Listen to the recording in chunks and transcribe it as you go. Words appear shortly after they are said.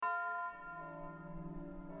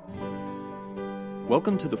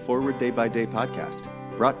Welcome to the Forward Day by Day podcast,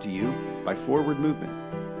 brought to you by Forward Movement.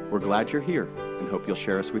 We're glad you're here and hope you'll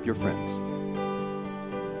share us with your friends.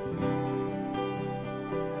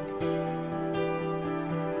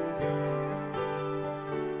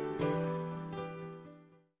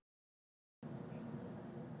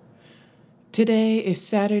 Today is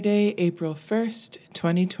Saturday, April 1st,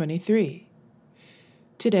 2023.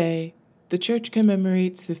 Today, the Church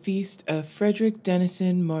commemorates the feast of Frederick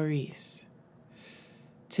Denison Maurice.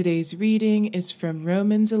 Today's reading is from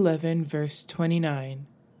Romans 11, verse 29.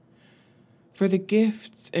 For the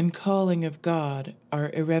gifts and calling of God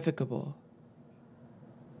are irrevocable.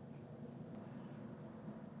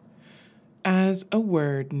 As a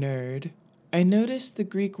word nerd, I noticed the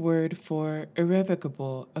Greek word for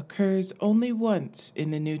irrevocable occurs only once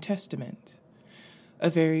in the New Testament. A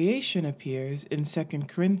variation appears in 2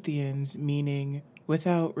 Corinthians meaning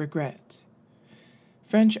without regret.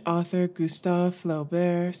 French author Gustave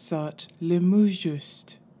Flaubert sought le mot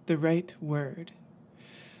juste, the right word.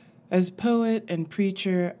 As poet and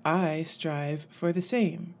preacher, I strive for the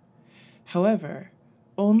same. However,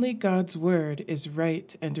 only God's word is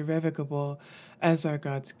right and irrevocable, as are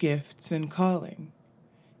God's gifts and calling.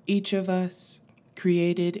 Each of us,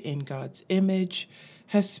 created in God's image,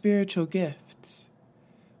 has spiritual gifts.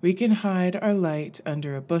 We can hide our light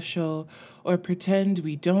under a bushel or pretend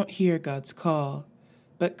we don't hear God's call,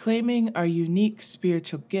 but claiming our unique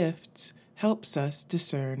spiritual gifts helps us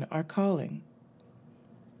discern our calling.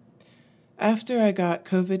 After I got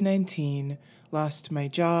COVID-19, lost my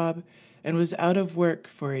job, and was out of work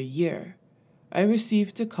for a year, I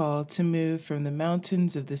received a call to move from the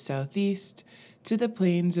mountains of the Southeast to the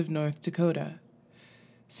plains of North Dakota.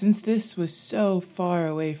 Since this was so far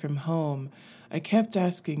away from home, I kept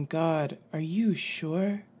asking God, "Are you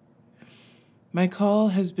sure?" My call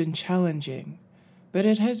has been challenging, but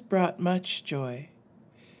it has brought much joy,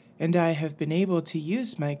 and I have been able to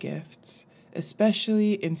use my gifts,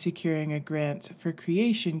 especially in securing a grant for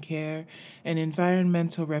creation care and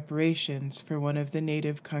environmental reparations for one of the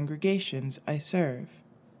native congregations I serve.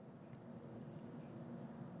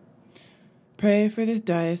 Pray for the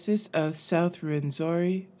Diocese of South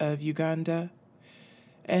Rwenzori of Uganda.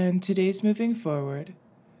 And today's moving forward,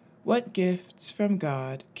 what gifts from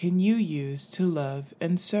God can you use to love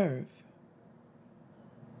and serve?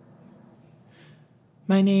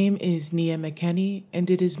 My name is Nia McKenney, and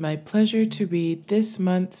it is my pleasure to read this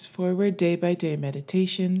month's Forward Day by Day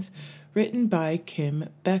Meditations written by Kim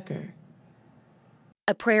Becker.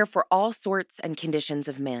 A prayer for all sorts and conditions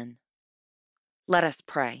of men. Let us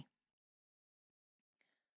pray.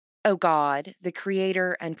 O God, the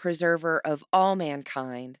creator and preserver of all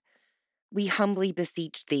mankind, we humbly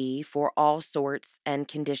beseech thee for all sorts and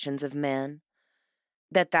conditions of men,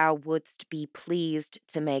 that thou wouldst be pleased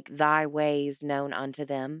to make thy ways known unto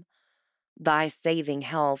them, thy saving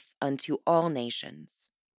health unto all nations.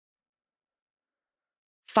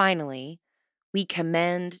 Finally, we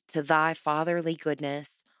commend to thy fatherly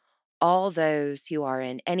goodness all those who are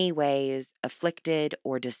in any ways afflicted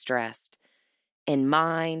or distressed, in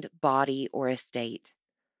mind, body, or estate,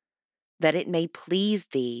 that it may please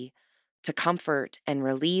thee to comfort and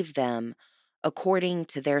relieve them according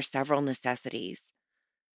to their several necessities,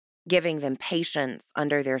 giving them patience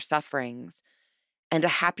under their sufferings and a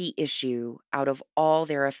happy issue out of all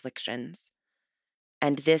their afflictions.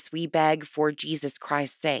 And this we beg for Jesus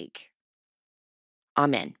Christ's sake.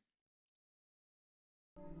 Amen.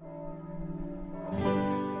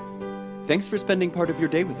 Thanks for spending part of your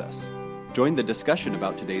day with us. Join the discussion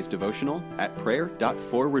about today's devotional at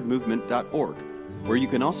prayer.forwardmovement.org, where you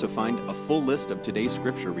can also find a full list of today's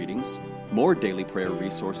scripture readings, more daily prayer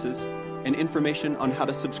resources, and information on how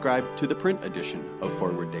to subscribe to the print edition of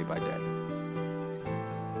Forward Day by Day.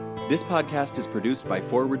 This podcast is produced by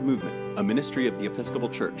Forward Movement, a ministry of the Episcopal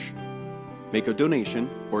Church. Make a donation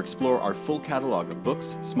or explore our full catalog of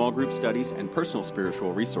books, small group studies, and personal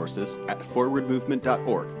spiritual resources at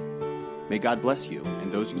forwardmovement.org. May God bless you and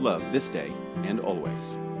those you love this day and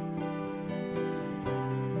always.